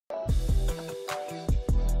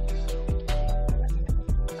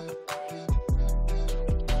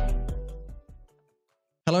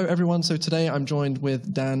Hello, everyone. So today I'm joined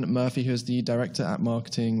with Dan Murphy, who is the Director at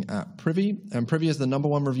Marketing at Privy. And Privy is the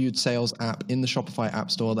 #1 reviewed sales app in the Shopify App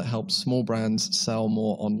Store that helps small brands sell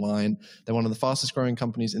more online. They're one of the fastest growing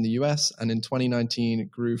companies in the US, and in 2019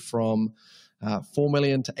 grew from $4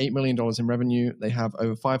 million to $8 million in revenue. They have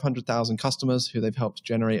over 500,000 customers who they've helped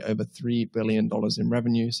generate over $3 billion in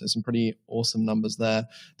revenue. So some pretty awesome numbers there.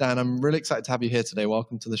 Dan, I'm really excited to have you here today.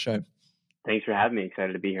 Welcome to the show. Thanks for having me.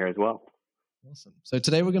 Excited to be here as well. Awesome. So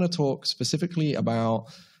today we're going to talk specifically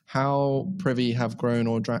about how Privy have grown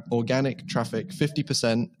organic traffic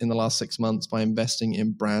 50% in the last 6 months by investing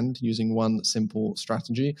in brand using one simple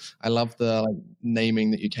strategy. I love the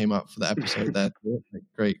naming that you came up for the episode there.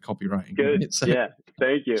 Great copywriting. Good. Right? So, yeah.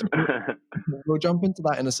 Thank you. We'll jump into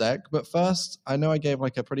that in a sec. But first, I know I gave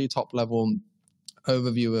a pretty top level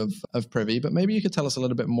overview of Privy, but maybe you could tell us a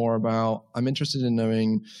little bit more about, I'm interested in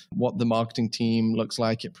knowing what the marketing team looks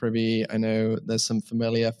like at Privy. I know there's some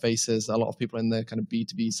familiar faces a lot of people in the kind of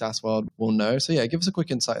B2B SaaS world will know. So yeah, give us a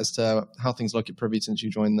quick insight as to how things look at Privy since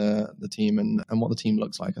you joined the team and what the team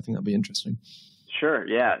looks like. I think that'd be interesting. Sure.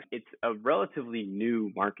 Yeah. It's a relatively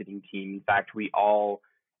new marketing team. In fact,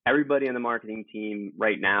 everybody on the marketing team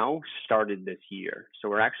right now started this year. So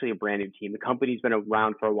we're actually a brand new team. The company's been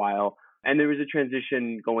around for a while. And there was a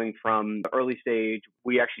transition going from the early stage.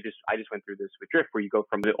 I just went through this with Drift, where you go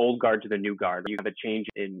from the old guard to the new guard. You have a change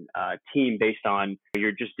in team based on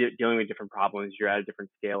you're just dealing with different problems. You're at a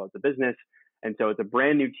different scale as a business. And so it's a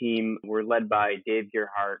brand new team. We're led by Dave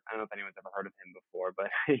Gerhardt. I don't know if anyone's ever heard of him before,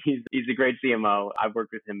 but he's a great CMO. I've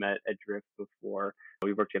worked with him at Drift before.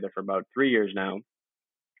 We've worked together for about 3 years now.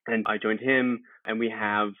 And I joined him, and we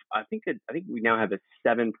have, I think we now have a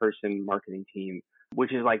 7-person marketing team,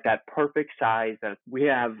 which is like that perfect size that we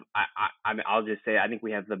have. I'll just say, I think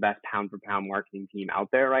we have the best pound for pound marketing team out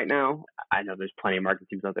there right now. I know there's plenty of marketing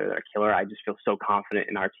teams out there that are killer. I just feel so confident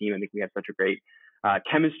in our team. I think we have such a great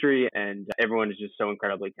chemistry, and everyone is just so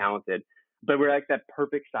incredibly talented. But we're like that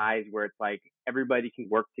perfect size where it's like everybody can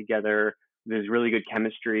work together. There's really good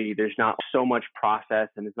chemistry. There's not so much process,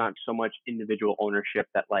 and there's not so much individual ownership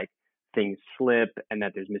that things slip and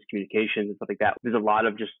that there's miscommunications and stuff like that. There's a lot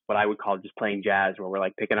of just what I would call just playing jazz, where we're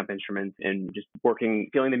picking up instruments and just working,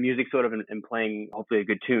 feeling the music sort of and playing hopefully a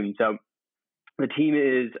good tune. So the team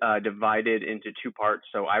is divided into 2 parts.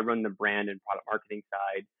 So I run the brand and product marketing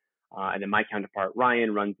side. And then my counterpart,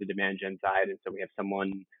 Ryan, runs the demand gen side. And so we have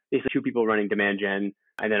basically 2 people running demand gen.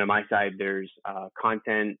 And then on my side, there's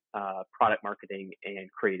content, product marketing,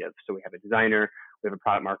 and creative. So we have a designer, we have a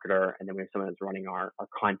product marketer, and then we have someone that's running our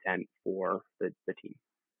content for the team.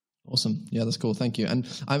 Awesome. Yeah, that's cool. Thank you. And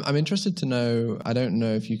I'm interested to know, I don't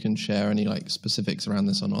know if you can share any specifics around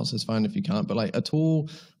this or not, so it's fine if you can't, but a tool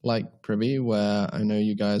like Privy, where I know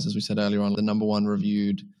you guys, as we said earlier on, the #1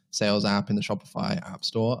 reviewed sales app in the Shopify App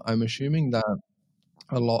Store. I'm assuming that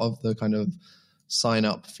a lot of the kind of sign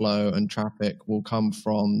up flow and traffic will come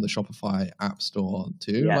from the Shopify App Store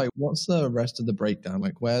too. Yeah. What's the rest of the breakdown?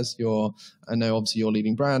 I know obviously you're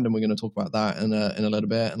leading brand, and we're going to talk about that in a little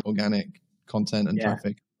bit, and organic content and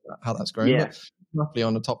traffic, how that's growing. Yeah. But roughly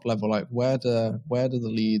on a top level, where do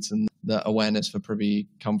the leads and the awareness for Privy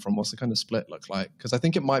come from? What's the kind of split look like? Because I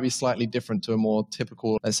think it might be slightly different to a more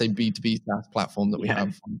typical, let's say, B2B SaaS platform that we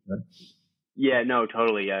have. Yeah, no,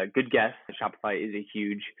 totally. Good guess. Shopify is a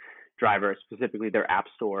huge driver, specifically their app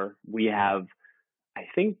store. We have, I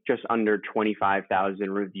think, just under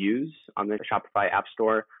 25,000 reviews on the Shopify App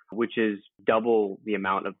Store, which is double the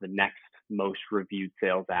amount of the next most reviewed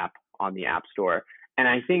sales app on the App Store. And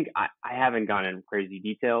I think I haven't gone in crazy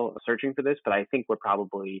detail searching for this, but I think we're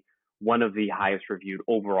probably one of the highest reviewed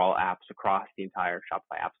overall apps across the entire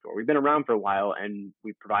Shopify App Store. We've been around for a while, and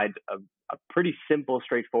we provide a pretty simple,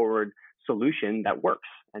 straightforward solution that works.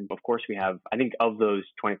 And of course, we have, I think of those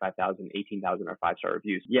 25,000, 18,000 are 5-star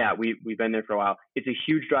reviews. Yeah, we've been there for a while. It's a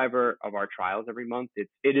huge driver of our trials every month. It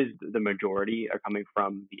is the majority are coming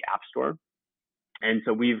from the App Store. And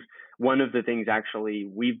so one of the things actually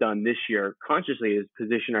we've done this year consciously is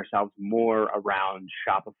position ourselves more around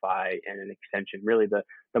Shopify and an extension, really the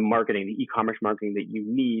marketing, the e-commerce marketing that you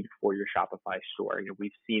need for your Shopify store.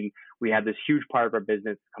 We have this huge part of our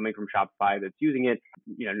business coming from Shopify that's using it.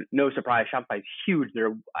 No surprise, Shopify is huge. They're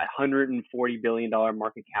a $140 billion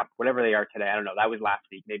market cap, whatever they are today. I don't know. That was last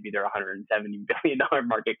week. Maybe they're a $170 billion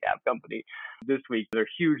market cap company this week. They're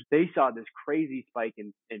huge. They saw this crazy spike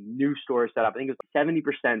in new store setup. I think it was 70%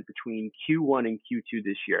 between Q1 and Q2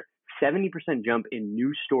 this year. 70% jump in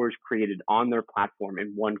new stores created on their platform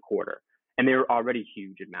in one quarter. and they were already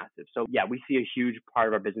huge and massive. So yeah, we see a huge part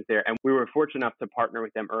of our business there. And we were fortunate enough to partner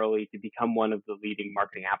with them early to become one of the leading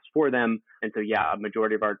marketing apps for them. And so yeah, a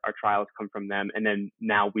majority of our trials come from them. And then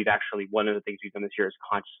now we've actually, one of the things we've done this year is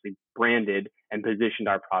consciously branded and positioned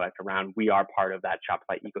our product around, we are part of that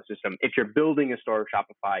Shopify ecosystem. If you're building a store of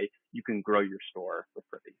Shopify, you can grow your store with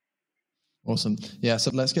Privy. Awesome. Yeah, so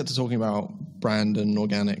let's get to talking about brand and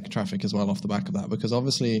organic traffic as well off the back of that, because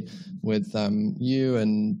obviously with you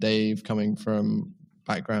and Dave coming from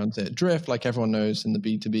backgrounds at Drift, like everyone knows in the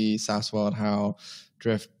B2B SaaS world, how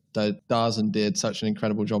Drift does and did such an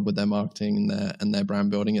incredible job with their marketing and their brand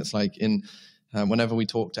building. It's like whenever we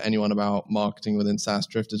talk to anyone about marketing within SaaS,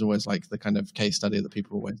 Drift is always like the kind of case study that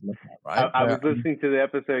people always look at, right? I was listening to the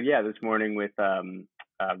episode, this morning with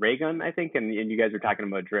Raygun, I think, and you guys were talking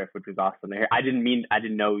about Drift, which was awesome. I didn't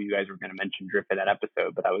know you guys were going to mention Drift in that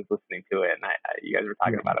episode, but I was listening to it, and you guys were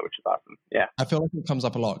talking about it, which is awesome. Yeah, I feel like it comes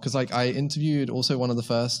up a lot because like I interviewed also one of the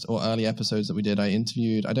first or early episodes that we did. I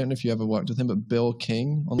interviewed, I don't know if you ever worked with him, but Bill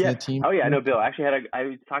King on the team. Oh yeah, I know Bill. Actually,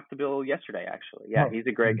 I talked to Bill yesterday. Actually, he's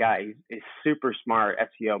a great guy. He's super smart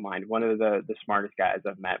SEO mind. One of the smartest guys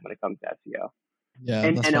I've met when it comes to SEO. Yeah,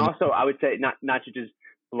 and also I would say not to just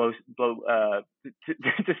blow to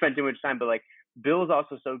spend too much time, but like Bill is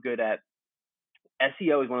also so good at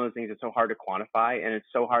SEO is one of those things that's so hard to quantify, and it's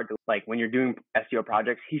so hard to, like, when you're doing SEO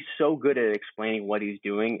projects, he's so good at explaining what he's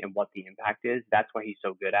doing and what the impact is. That's what he's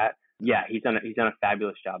so good at. Yeah, he's done a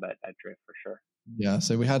fabulous job at Drift for sure. Yeah,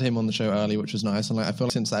 so we had him on the show early, which was nice. And like I feel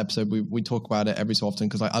like since that episode, we talk about it every so often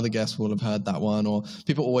because like other guests will have heard that one, or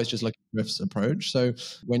people always just look at Drift's approach. So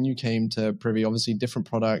when you came to Privy, obviously different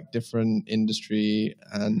product, different industry,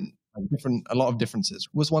 and a lot of differences.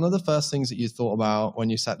 Was one of the first things that you thought about when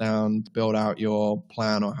you sat down to build out your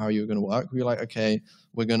plan or how you were going to work? Were you like, okay,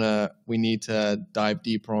 we need to dive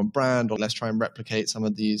deeper on brand, or let's try and replicate some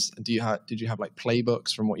of these? Did you have like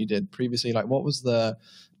playbooks from what you did previously? Like what was the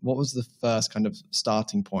first kind of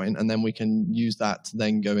starting point? And then we can use that to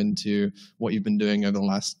then go into what you've been doing over the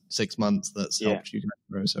last 6 months that's helped you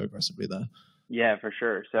grow so aggressively there. Yeah, for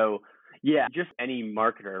sure. So yeah, just any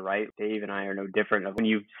marketer, right? Dave and I are no different. When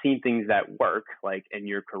you've seen things that work, like in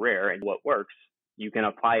your career, and what works, you can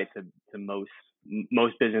apply it to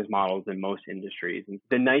most business models in most industries. And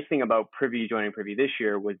the nice thing about joining Privy this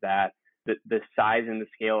year was that the size and the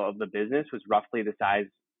scale of the business was roughly the size,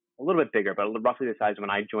 a little bit bigger, but roughly the size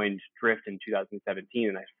when I joined Drift in 2017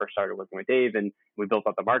 and I first started working with Dave, and we built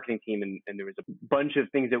up the marketing team, and there was a bunch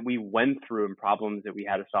of things that we went through and problems that we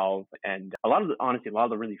had to solve. And a lot of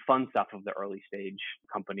the really fun stuff of the early stage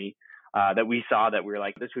company that we saw that we were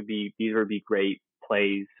like, these would be great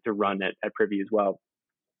plays to run at Privy as well.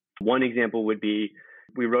 One example would be,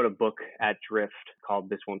 we wrote a book at Drift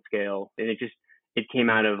called This Won't Scale. And it came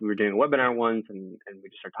out of, we were doing a webinar once, and we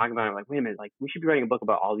just started talking about it. Like, wait a minute, like we should be writing a book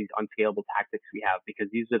about all these unscalable tactics we have, because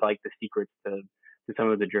these are like the secrets to some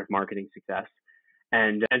of the Drift marketing success.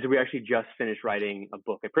 And so we actually just finished writing a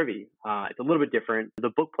book at Privy. It's a little bit different. The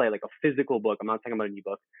book play, like a physical book, I'm not talking about an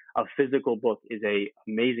ebook. A physical book is a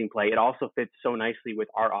amazing play. It also fits so nicely with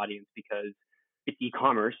our audience because it's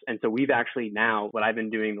e-commerce. And so we've actually now, what I've been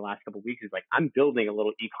doing the last couple of weeks is like, I'm building a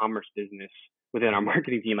little e-commerce business within our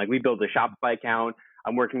marketing team. Like we built a Shopify account.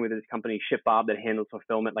 I'm working with this company, ShipBob, that handles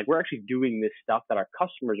fulfillment. Like we're actually doing this stuff that our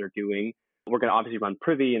customers are doing. We're going to obviously run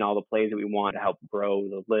Privy and all the plays that we want to help grow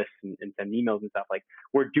the list and send emails and stuff. Like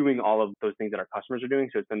we're doing all of those things that our customers are doing.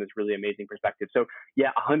 So it's been this really amazing perspective. So yeah,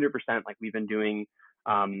 100%. Like we've been doing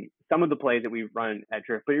some of the plays that we've run at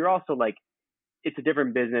Drift, but you're also like, it's a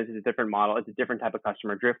different business. It's a different model. It's a different type of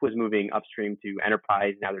customer. Drift was moving upstream to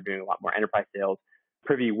enterprise. Now they're doing a lot more enterprise sales.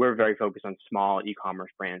 Privy, we're very focused on small e-commerce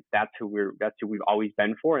brands. That's who we've always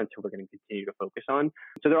been for, and so we're going to continue to focus on.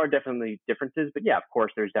 So there are definitely differences, but yeah, of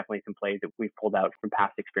course, there's definitely some plays that we've pulled out from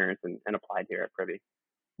past experience and applied here at Privy.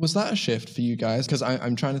 Was that a shift for you guys? Because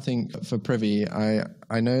I'm trying to think for Privy.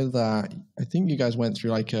 I know that I think you guys went through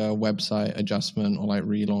like a website adjustment or like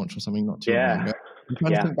relaunch or something not too long ago. I'm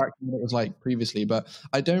trying to think back to what it was like previously, but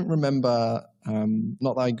I don't remember,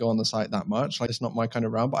 not that I go on the site that much, like it's not my kind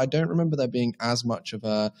of realm, but I don't remember there being as much of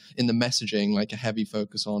in the messaging, like a heavy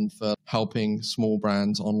focus on for helping small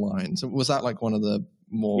brands online. So was that like one of the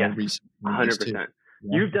more recent? 100%. Yeah,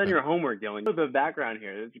 you've done your homework, Dylan. The background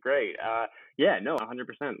here, that's great.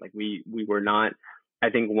 100%. Like we were not,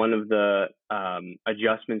 I think one of the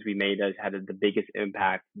adjustments we made that has had the biggest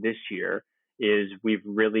impact this year is we've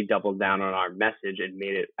really doubled down on our message and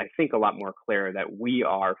made it, I think, a lot more clear that we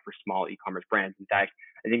are for small e-commerce brands. In fact,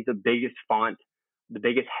 I think the biggest font, the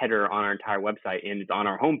biggest header on our entire website and on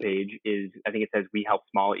our homepage is, I think it says, we help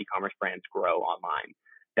small e-commerce brands grow online.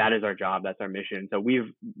 that is our job. That's our mission. So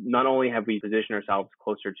we've not only have we positioned ourselves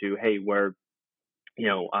closer to, hey, we're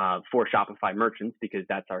for Shopify merchants because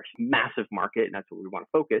that's our massive market and that's what we want to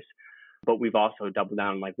focus. But we've also doubled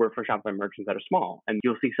down, like we're for Shopify merchants that are small. And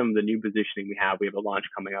you'll see some of the new positioning we have. We have a launch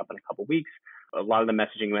coming up in a couple of weeks. A lot of the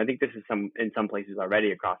messaging, and I think this is in some places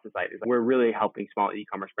already across the site, is like we're really helping small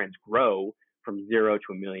e-commerce brands grow from 0 to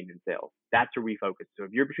 1 million in sales. That's where we focus. So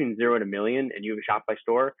if you're between 0 to 1 million and you have a Shopify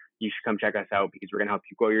store, you should come check us out because we're going to help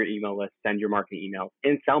you grow your email list, send your marketing emails,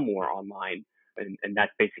 and sell more online. And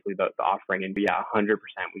that's basically the offering. And yeah, 100%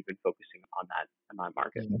 we've been focusing on that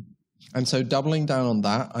market. Yeah. And so doubling down on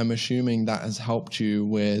that, I'm assuming that has helped you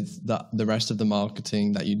with the rest of the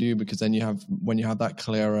marketing that you do, because then when you have that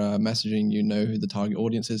clearer messaging, you know who the target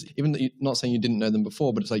audience is. Even not saying you didn't know them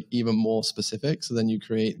before, but it's like even more specific. So then you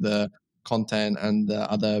create the content and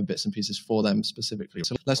the other bits and pieces for them specifically.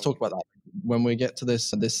 So let's talk about that. When we get to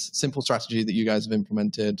this simple strategy that you guys have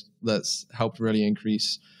implemented that's helped really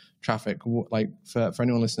increase traffic, like for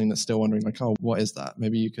anyone listening that's still wondering, like, oh, what is that?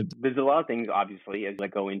 Maybe you could. There's a lot of things, obviously, as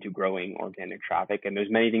like go into growing organic traffic, and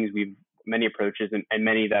there's many approaches, and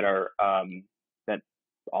many that are that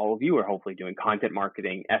all of you are hopefully doing: content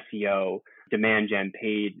marketing, SEO, demand gen,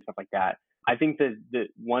 paid, stuff like that. I think that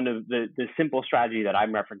one of the simple strategy that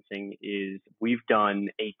I'm referencing is we've done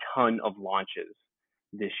a ton of launches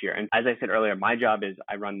this year, and as I said earlier, my job is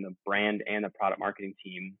I run the brand and the product marketing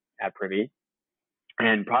team at Privy.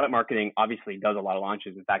 And product marketing obviously does a lot of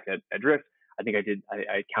launches. In fact, at Drift, I think I did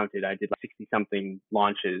like 60 something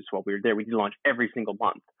launches while we were there. We did launch every single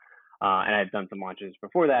month. And I've done some launches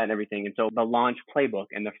before that and everything. And so the launch playbook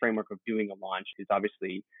and the framework of doing a launch is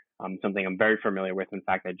obviously something I'm very familiar with. In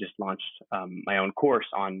fact, I just launched my own course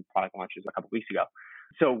on product launches a couple of weeks ago.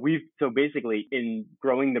 So basically in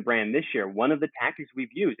growing the brand this year, one of the tactics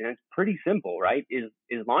we've used, and it's pretty simple, right, is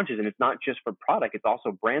launches. And it's not just for product, it's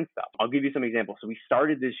also brand stuff. I'll give you some examples. So we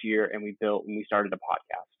started this year and we started a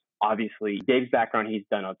podcast. Obviously, Dave's background, he's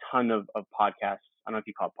done a ton of podcasts. I don't know if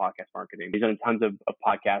you call it podcast marketing. He's done tons of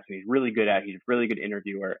podcasts and he's really good at it. He's a really good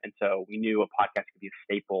interviewer. And so we knew a podcast could be a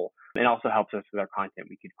staple. It also helps us with our content.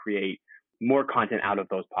 We could create more content out of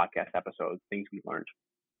those podcast episodes, things we learned.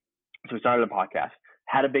 So we started a podcast,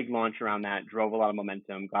 had a big launch around that, drove a lot of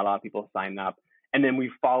momentum, got a lot of people signed up. And then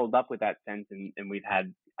we followed up with that sense. And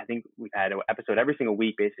I think we've had an episode every single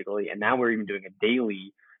week, basically. And now we're even doing a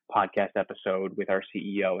daily podcast episode with our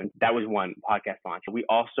CEO. And that was one podcast launch. We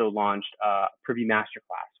also launched Privy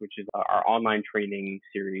Masterclass, which is our online training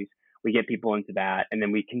series. We get people into that, and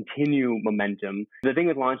then we continue momentum. The thing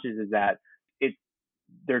with launches is that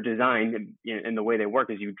they're designed, and the way they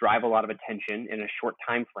work is you drive a lot of attention in a short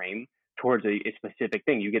time frame towards a specific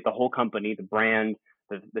thing. You get the whole company, the brand,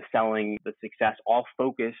 the selling, the success, all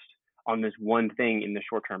focused on this one thing in the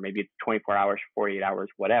short term. Maybe it's 24 hours, 48 hours,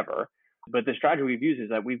 whatever. But the strategy we've used is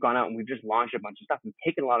that we've gone out and we've just launched a bunch of stuff and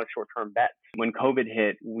taken a lot of short-term bets. When COVID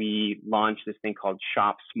hit, we launched this thing called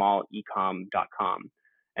shopsmallecom.com.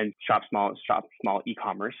 And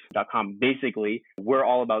shopsmallecommerce.com. Basically, we're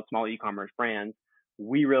all about small e-commerce brands.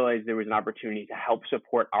 We realized there was an opportunity to help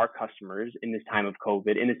support our customers in this time of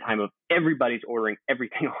COVID, in this time of everybody's ordering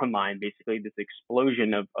everything online, basically this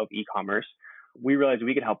explosion of e-commerce. We realized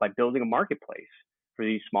we could help by building a marketplace for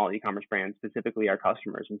these small e-commerce brands, specifically our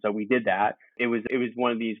customers. And so we did that. It was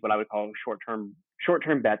one of these, what I would call short-term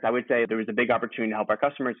bets. I would say there was a big opportunity to help our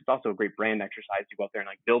customers. It's also a great brand exercise to go out there and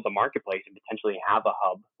like build a marketplace and potentially have a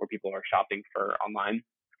hub where people are shopping for online.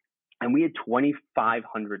 And we had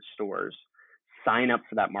 2,500 stores sign up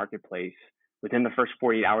for that marketplace within the first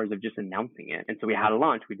 48 hours of just announcing it. And so we had a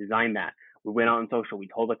launch. We designed that. We went out on social. We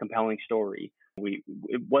told a compelling story. It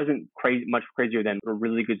wasn't much crazier than a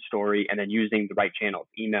really good story and then using the right channels,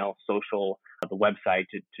 email, social, the website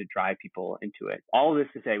to drive people into it. All of this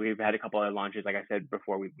to say, we've had a couple other launches. Like I said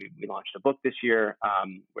before, we launched a book this year.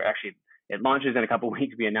 It launches in a couple of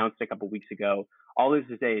weeks. We announced a couple of weeks ago. All this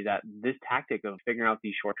to say is that this tactic of figuring out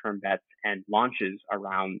these short-term bets and launches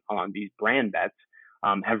on these brand bets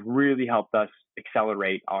have really helped us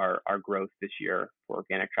accelerate our growth this year for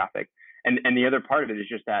organic traffic. And the other part of it is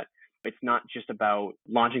just that it's not just about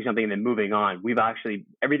launching something and then moving on.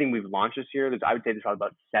 Everything we've launched this year, I would say there's probably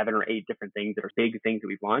about 7 or 8 different things that are big things that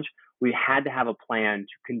we've launched. We had to have a plan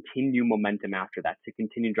to continue momentum after that, to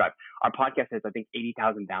continue drive. Our podcast has, I think,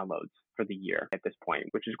 80,000 downloads for the year at this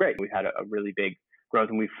point, which is great. We've had a really big growth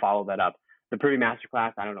and we've followed that up. The Privy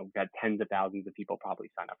Masterclass, I don't know, we've had tens of thousands of people probably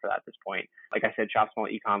sign up for that at this point. Like I said, Shop Small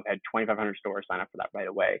Ecom had 2,500 stores sign up for that right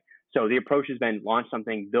away. So the approach has been launch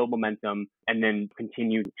something, build momentum, and then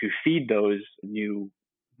continue to feed those new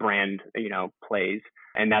brand, plays.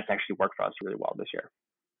 And that's actually worked for us really well this year.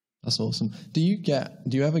 That's awesome. Do you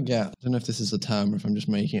ever get, I don't know if this is a term or if I'm just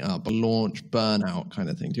making it up, but launch burnout kind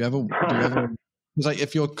of thing? Do you ever, it's like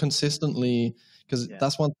if you're consistently, because Yeah.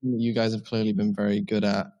 that's one thing that you guys have clearly been very good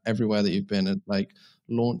at everywhere that you've been at, like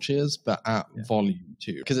launches, but at volume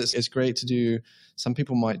too. Because it's great to do, some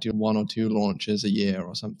people might do 1 or 2 launches a year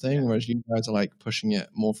or something, whereas you guys are like pushing it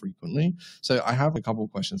more frequently. So I have a couple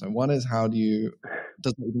of questions. And one is,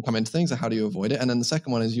 does it even come into things, or how do you avoid it? And then the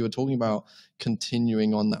second one is, you were talking about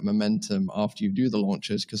continuing on that momentum after you do the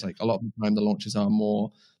launches, because like a lot of the time the launches are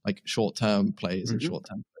more like short-term plays and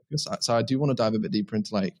short-term focus. So I do want to dive a bit deeper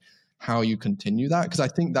into like how you continue that, because I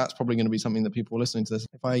think that's probably going to be something that people listening to this,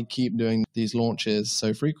 if I keep doing these launches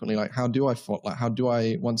so frequently, like how do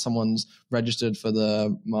I, once someone's registered for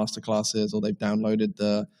the master classes, or they've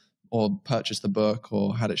downloaded or purchased the book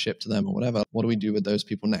or had it shipped to them or whatever, what do we do with those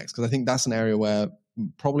people next? Because I think that's an area where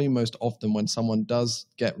probably most often when someone does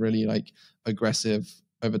get really like aggressive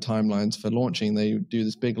over timelines for launching, they do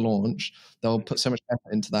this big launch, they'll put so much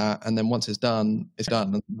effort into that, and then once it's done, it's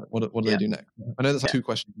done. And what do they do next? I know that's like 2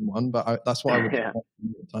 questions in one, but that's what I would spend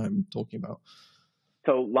time talking about.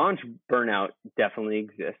 So launch burnout definitely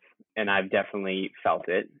exists, and I've definitely felt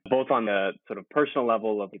it, both on the sort of personal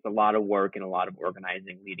level of it's a lot of work and a lot of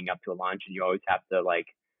organizing leading up to a launch, and you always have to like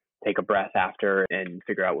take a breath after and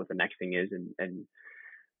figure out what the next thing is, and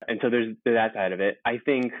so there's that side of it. I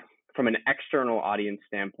think from an external audience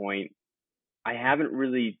standpoint, I haven't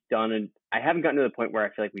gotten to the point where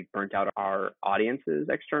I feel like we've burnt out our audiences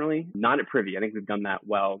externally. Not at Privy. I think we've done that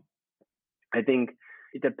well. I think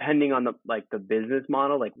depending on the business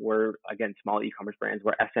model, like we're, again, small e-commerce brands,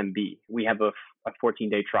 we're SMB. We have a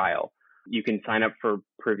 14-day trial. You can sign up for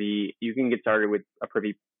Privy. You can get started with a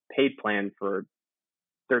Privy paid plan for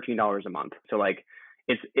 $13 a month. So like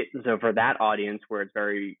so for that audience where it's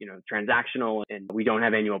very, transactional and we don't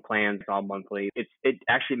have annual plans, it's all monthly. It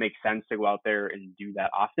actually makes sense to go out there and do that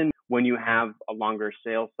often. When you have a longer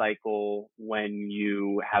sales cycle, when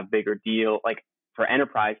you have bigger deal, like for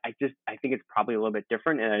enterprise, I think it's probably a little bit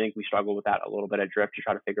different. And I think we struggle with that a little bit at Drift to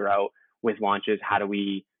try to figure out with launches, how do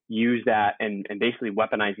we use that and basically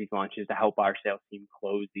weaponize these launches to help our sales team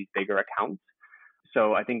close these bigger accounts.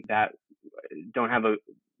 So I think that don't have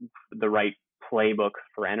the right playbook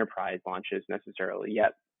for enterprise launches necessarily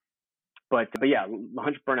yet. But yeah,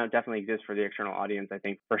 launch burnout definitely exists for the external audience. I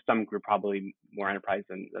think for some group, probably more enterprise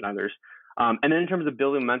than others. And then in terms of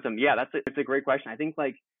building momentum, yeah, it's a great question. I think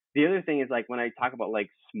like the other thing is like when I talk about like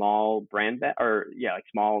small brand bet like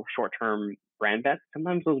small short-term brand bets,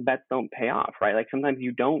 sometimes those bets don't pay off, right? Like sometimes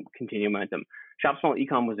you don't continue momentum. Shop Small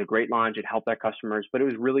Ecom was a great launch. It helped our customers, but it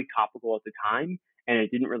was really topical at the time and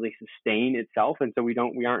it didn't really sustain itself. And so we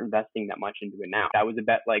aren't investing that much into it now. That was a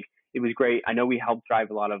bet, like it was great. I know we helped drive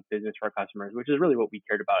a lot of business for our customers, which is really what we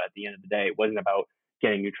cared about at the end of the day. It wasn't about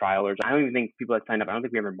getting new trialers. I don't even think people that signed up, I don't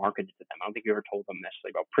think we ever marketed to them. I don't think we ever told them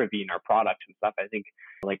necessarily about Privy and our products and stuff. I think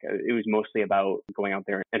like it was mostly about going out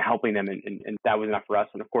there and helping them. And that was enough for us.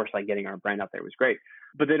 And of course, like getting our brand out there was great,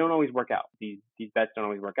 but they don't always work out. These bets don't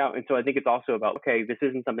always work out. And so I think it's also about, okay, this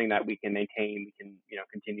isn't something that we can maintain. We can,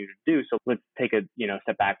 continue to do. So let's take a,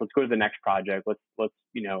 step back. Let's go to the next project. Let's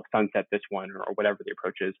sunset this one or whatever the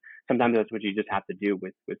approach is. Sometimes that's what you just have to do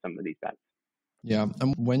with some of these bets. Yeah.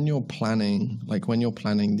 And when you're planning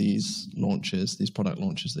these launches, these product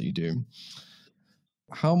launches that you do,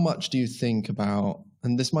 how much do you think about,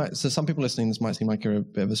 and so some people listening, this might seem like a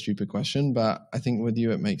bit of a stupid question, but I think with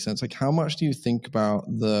you, it makes sense. Like how much do you think about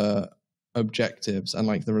the objectives and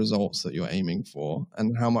like the results that you're aiming for?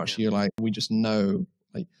 And how much you're like, we just know,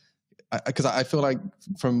 like, because I feel like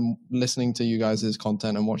from listening to you guys'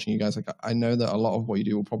 content and watching you guys, like I know that a lot of what you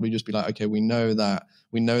do will probably just be like, okay, we know the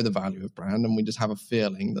value of brand, and we just have a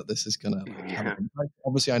feeling that this is gonna have an impact.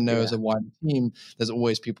 Obviously, I know as a wider team, there's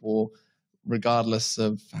always people, regardless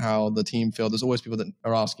of how the team feel, there's always people that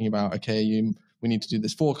are asking about, okay, we need to do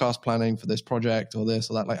this forecast planning for this project or this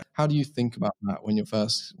or that. Like, how do you think about that when you're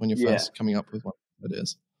first coming up with what it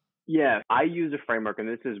is? Yeah, I use a framework, and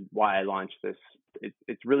this is why I launched this.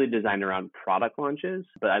 It's really designed around product launches,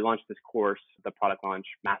 but I launched this course, the product launch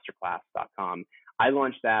masterclass.com. I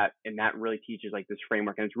launched that, and that really teaches like this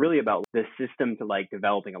framework, and it's really about the system to like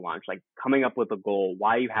developing a launch, like coming up with a goal,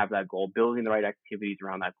 why you have that goal, building the right activities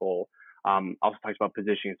around that goal. Also talks about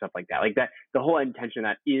positioning and stuff like that. Like that, the whole intention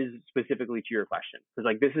of that is specifically to your question. Because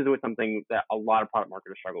like this is something that a lot of product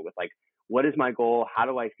marketers struggle with. Like, what is my goal? How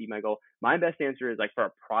do I see my goal? My best answer is like for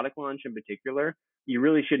a product launch in particular, you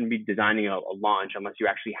really shouldn't be designing a launch unless you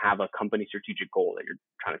actually have a company strategic goal that you're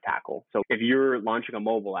trying to tackle. So if you're launching a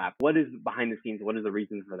mobile app, what is behind the scenes? What is the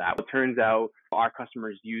reason for that? Well, it turns out our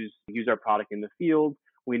customers use our product in the field.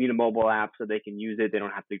 we need a mobile app so they can use it. They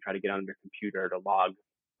don't have to try to get on their computer to log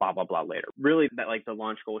blah, blah, blah later. Really, that like the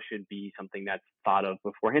launch goal should be something that's thought of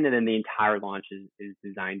beforehand, and then the entire launch is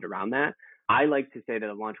designed around that. I like to say that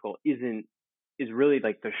a launch goal is really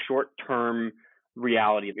like the short-term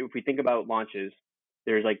reality. If we think about launches,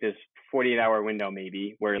 there's like this 48-hour window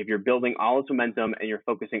maybe where if you're building all this momentum and you're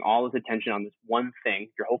focusing all this attention on this one thing,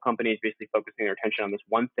 your whole company is basically focusing their attention on this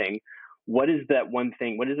one thing. What is that one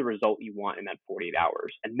thing? What is the result you want in that 48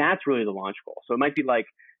 hours? And that's really the launch goal. So it might be like,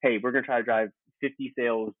 hey, we're going to try to drive 50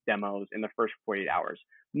 sales demos in the first 48 hours.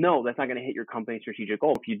 No, that's not going to hit your company's strategic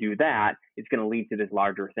goal. If you do that, it's going to lead to this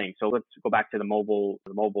larger thing. So let's go back to the mobile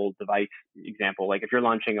device example. Like if you're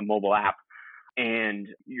launching a mobile app, and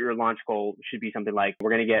your launch goal should be something like, we're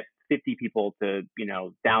going to get 50 people to,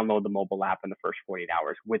 download the mobile app in the first 48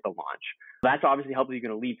 hours with the launch. That's obviously hopefully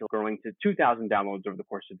going to lead to growing to 2,000 downloads over the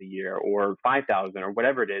course of the year, or 5,000, or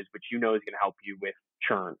whatever it is, which is going to help you with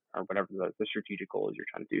churn or whatever the strategic goal is you're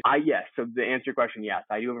trying to do. Yes. So to answer your question, yes,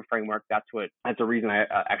 I do have a framework. That's the reason I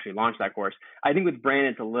actually launched that course. I think with brand,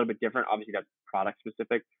 it's a little bit different. Obviously that's product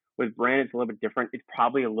specific. With brand, it's a little bit different. It's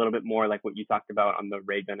probably a little bit more like what you talked about on the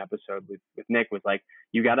Ray Gun episode with Nick, was like,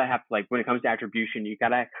 you got to have, like, when it comes to attribution, you got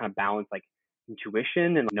to kind of balance like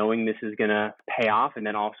intuition and knowing this is going to pay off. And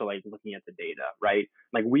then also like looking at the data, right?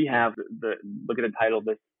 Like we have look at the title of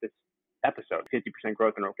this episode, 50%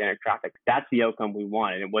 growth in organic traffic. That's the outcome we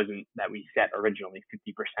wanted. It wasn't that we set originally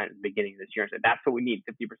 50% at the beginning of this year and said, that's what we need,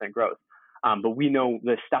 50% growth. But we know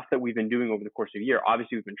the stuff that we've been doing over the course of the year.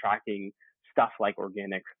 Obviously, we've been tracking stuff like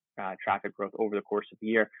organic traffic growth over the course of the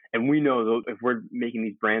year. And we know if we're making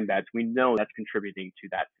these brand bets, we know that's contributing to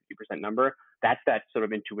that 50% number. That's that sort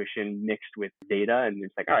of intuition mixed with data. And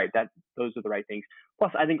it's like, all right, those are the right things.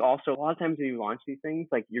 Plus, I think also a lot of times when you launch these things,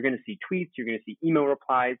 like you're going to see tweets, you're going to see email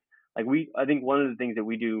replies. Like I think one of the things that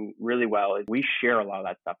we do really well is we share a lot of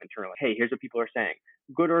that stuff internally. Hey, here's what people are saying,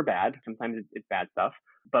 good or bad. Sometimes it's bad stuff,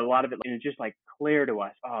 but a lot of it is just like clear to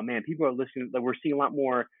us. Oh man, people are listening. Like we're seeing a lot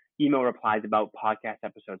more email replies about podcast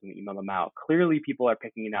episodes when we email them out. Clearly people are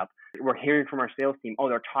picking it up. We're hearing from our sales team. Oh,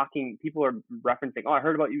 they're talking. People are referencing, oh, I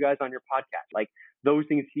heard about you guys on your podcast. Like those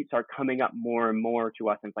things start coming up more and more to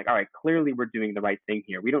us. And it's like, all right, clearly we're doing the right thing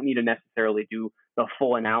here. We don't need to necessarily do the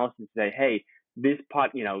full analysis and say, hey, this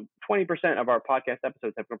 20% of our podcast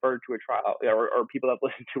episodes have converted to a trial, or people that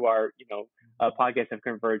listen to our, podcast have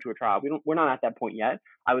converted to a trial. We're not at that point yet.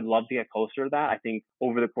 I would love to get closer to that. I think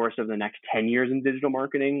over the course of the next 10 years in digital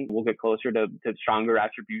marketing, we'll get closer to stronger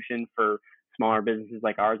attribution for smaller businesses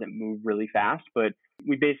like ours that move really fast. But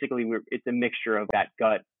it's a mixture of that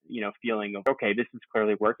gut, feeling of, okay, this is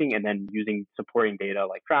clearly working, and then using supporting data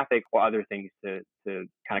like traffic or other things to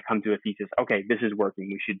kind of come to a thesis. Okay, this is working.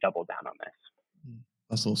 We should double down on this.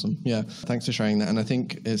 That's awesome. Yeah. Thanks for sharing that. And I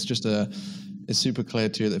think it's super clear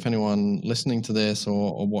too that if anyone listening to this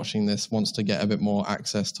or watching this wants to get a bit more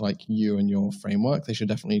access to like you and your framework, they should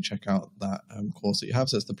definitely check out that course that you have.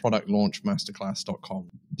 So it's the productlaunchmasterclass.com.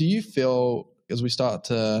 Do you feel, as we start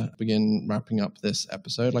to begin wrapping up this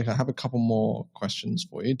episode, like I have a couple more questions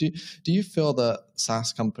for you. Do you feel that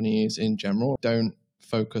SaaS companies in general don't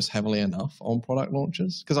focus heavily enough on product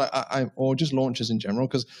launches? Because or just launches in general,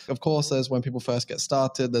 because of course there's when people first get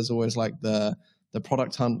started, there's always like the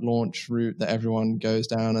product hunt launch route that everyone goes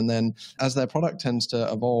down, and then as their product tends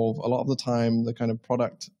to evolve, a lot of the time the kind of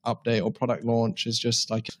product update or product launch is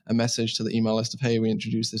just like a message to the email list of, hey, we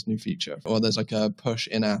introduced this new feature, or there's like a push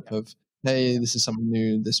in app of, hey, this is something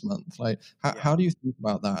new this month. Like how do you think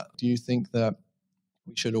about that? Do you think that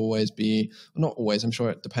we should always be, not always, I'm sure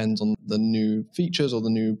it depends on the new features or the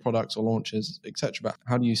new products or launches, etc. But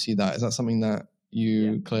how do you see that? Is that something that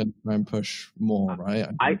you clearly try and push more, right?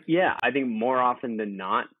 I think more often than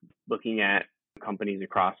not, looking at companies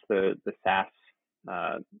across the SaaS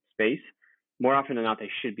space, more often than not, they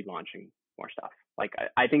should be launching more stuff. Like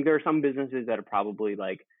I think there are some businesses that are probably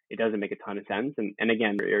like, it doesn't make a ton of sense. And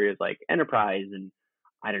again, there are areas like enterprise and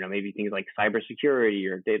I don't know, maybe things like cybersecurity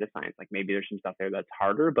or data science, like maybe there's some stuff there that's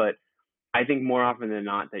harder, but I think more often than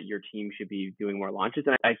not that your team should be doing more launches.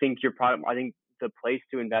 And I think the place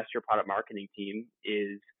to invest your product marketing team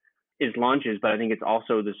is launches, but I think it's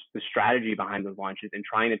also the strategy behind those launches and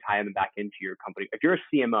trying to tie them back into your company. If you're a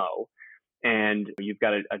CMO and you've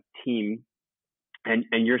got a team and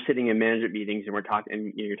you're sitting in management meetings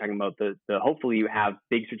and you're talking about the hopefully you have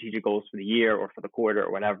big strategic goals for the year or for the quarter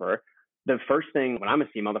or whatever. The first thing, when I'm a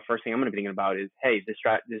CMO, the first thing I'm going to be thinking about is, hey, this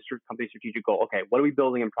company's strategic goal. Okay, what are we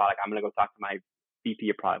building in product? I'm going to go talk to my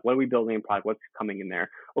VP of product. What are we building in product? What's coming in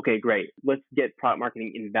there? Okay, great. Let's get product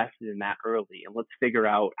marketing invested in that early, and let's figure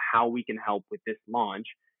out how we can help with this launch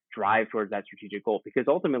drive towards that strategic goal. Because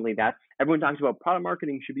ultimately everyone talks about product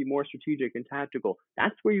marketing should be more strategic and tactical.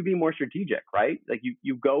 That's where you be more strategic, right? Like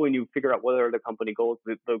you go and you figure out what are the company goals,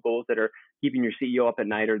 the goals that are keeping your CEO up at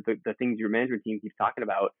night, or the things your management team keeps talking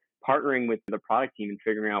about, partnering with the product team and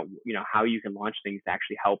figuring out, how you can launch things to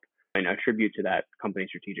actually help and attribute to that company's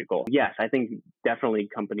strategic goal. Yes, I think definitely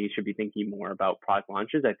companies should be thinking more about product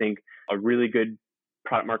launches. I think a really good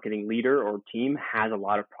product marketing leader or team has a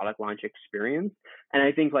lot of product launch experience. And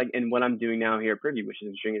I think and what I'm doing now here at Privy, which is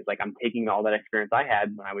interesting, is I'm taking all that experience I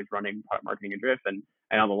had when I was running product marketing and Drift and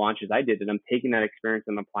all the launches I did, and I'm taking that experience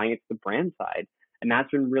and applying it to the brand side. And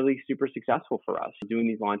that's been really super successful for us, doing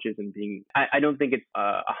these launches and I don't think it's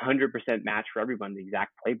 100% match for everyone, the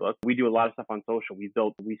exact playbook. We do a lot of stuff on social. We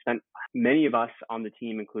spent, many of us on the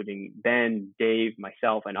team, including Ben, Dave,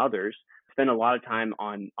 myself, and others, spend a lot of time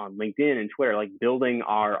on LinkedIn and Twitter, building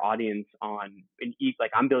our audience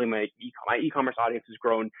I'm building my e-commerce audience has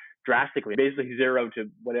grown drastically, basically 0 to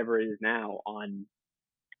whatever it is now on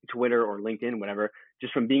Twitter or LinkedIn, whatever,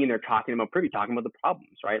 just from being in there talking about Privy, talking about the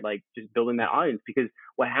problems, right? Just building that audience. Because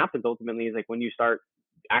what happens ultimately is when you start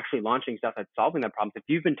actually launching stuff that's solving that problem, if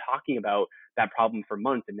you've been talking about that problem for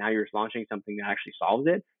months and now you're launching something that actually solves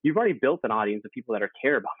it, you've already built an audience of people that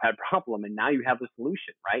care about that problem, and now you have the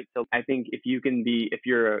solution, right? So I think if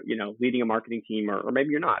you're leading a marketing team, or maybe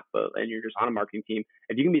you're not, and you're just on a marketing team,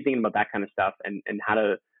 if you can be thinking about that kind of stuff and how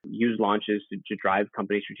to use launches to drive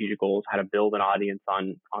company strategic goals, how to build an audience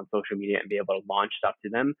on social media and be able to launch stuff to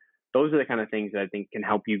them, those are the kind of things that I think can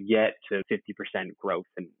help you get to 50% growth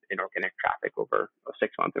in organic traffic over a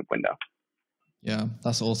 6-month window. Yeah,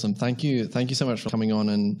 that's awesome. Thank you. Thank you so much for coming on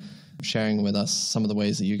and sharing with us some of the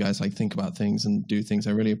ways that you guys think about things and do things.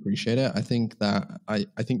 I really appreciate it. I think that I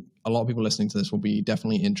think a lot of people listening to this will be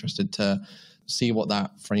definitely interested to see what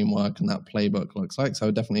that framework and that playbook looks like. So I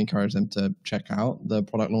would definitely encourage them to check out the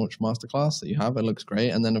product launch masterclass that you have. It looks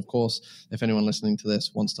great. And then of course, if anyone listening to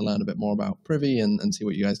this wants to learn a bit more about Privy and see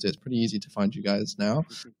what you guys do, it's pretty easy to find you guys now.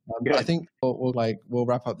 I think we'll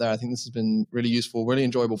wrap up there. I think this has been really useful, really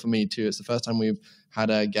enjoyable for me too. It's the first time we've had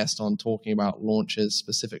a guest on talking about launches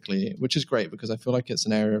specifically, which is great because I feel like it's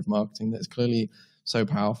an area of marketing that is clearly so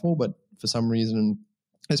powerful, but for some reason,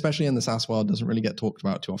 especially in the SaaS world, doesn't really get talked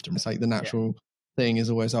about too often. It's the natural thing is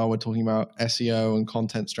always, we're talking about SEO and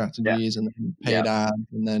content strategies and then paid ads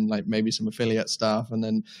and then maybe some affiliate stuff. And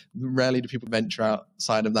then rarely do people venture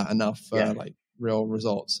outside of that enough for real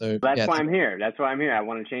results. So that's why I'm here. I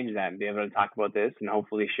want to change that and be able to talk about this and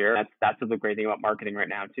hopefully share. That's the great thing about marketing right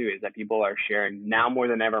now too, is that people are sharing now more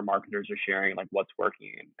than ever. Marketers are sharing what's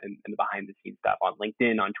working and the behind the scenes stuff on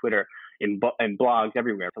LinkedIn, on Twitter, in blogs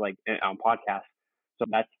everywhere, on podcasts. So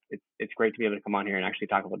it's great to be able to come on here and actually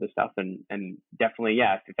talk about this stuff. And definitely,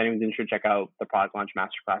 if anyone's interested, check out the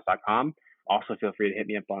productlaunchmasterclass.com. Also, feel free to hit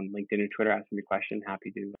me up on LinkedIn and Twitter, ask me a question.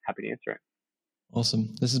 Happy to answer it.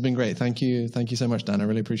 Awesome. This has been great. Thank you. Thank you so much, Dan. I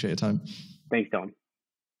really appreciate your time. Thanks, Dylan.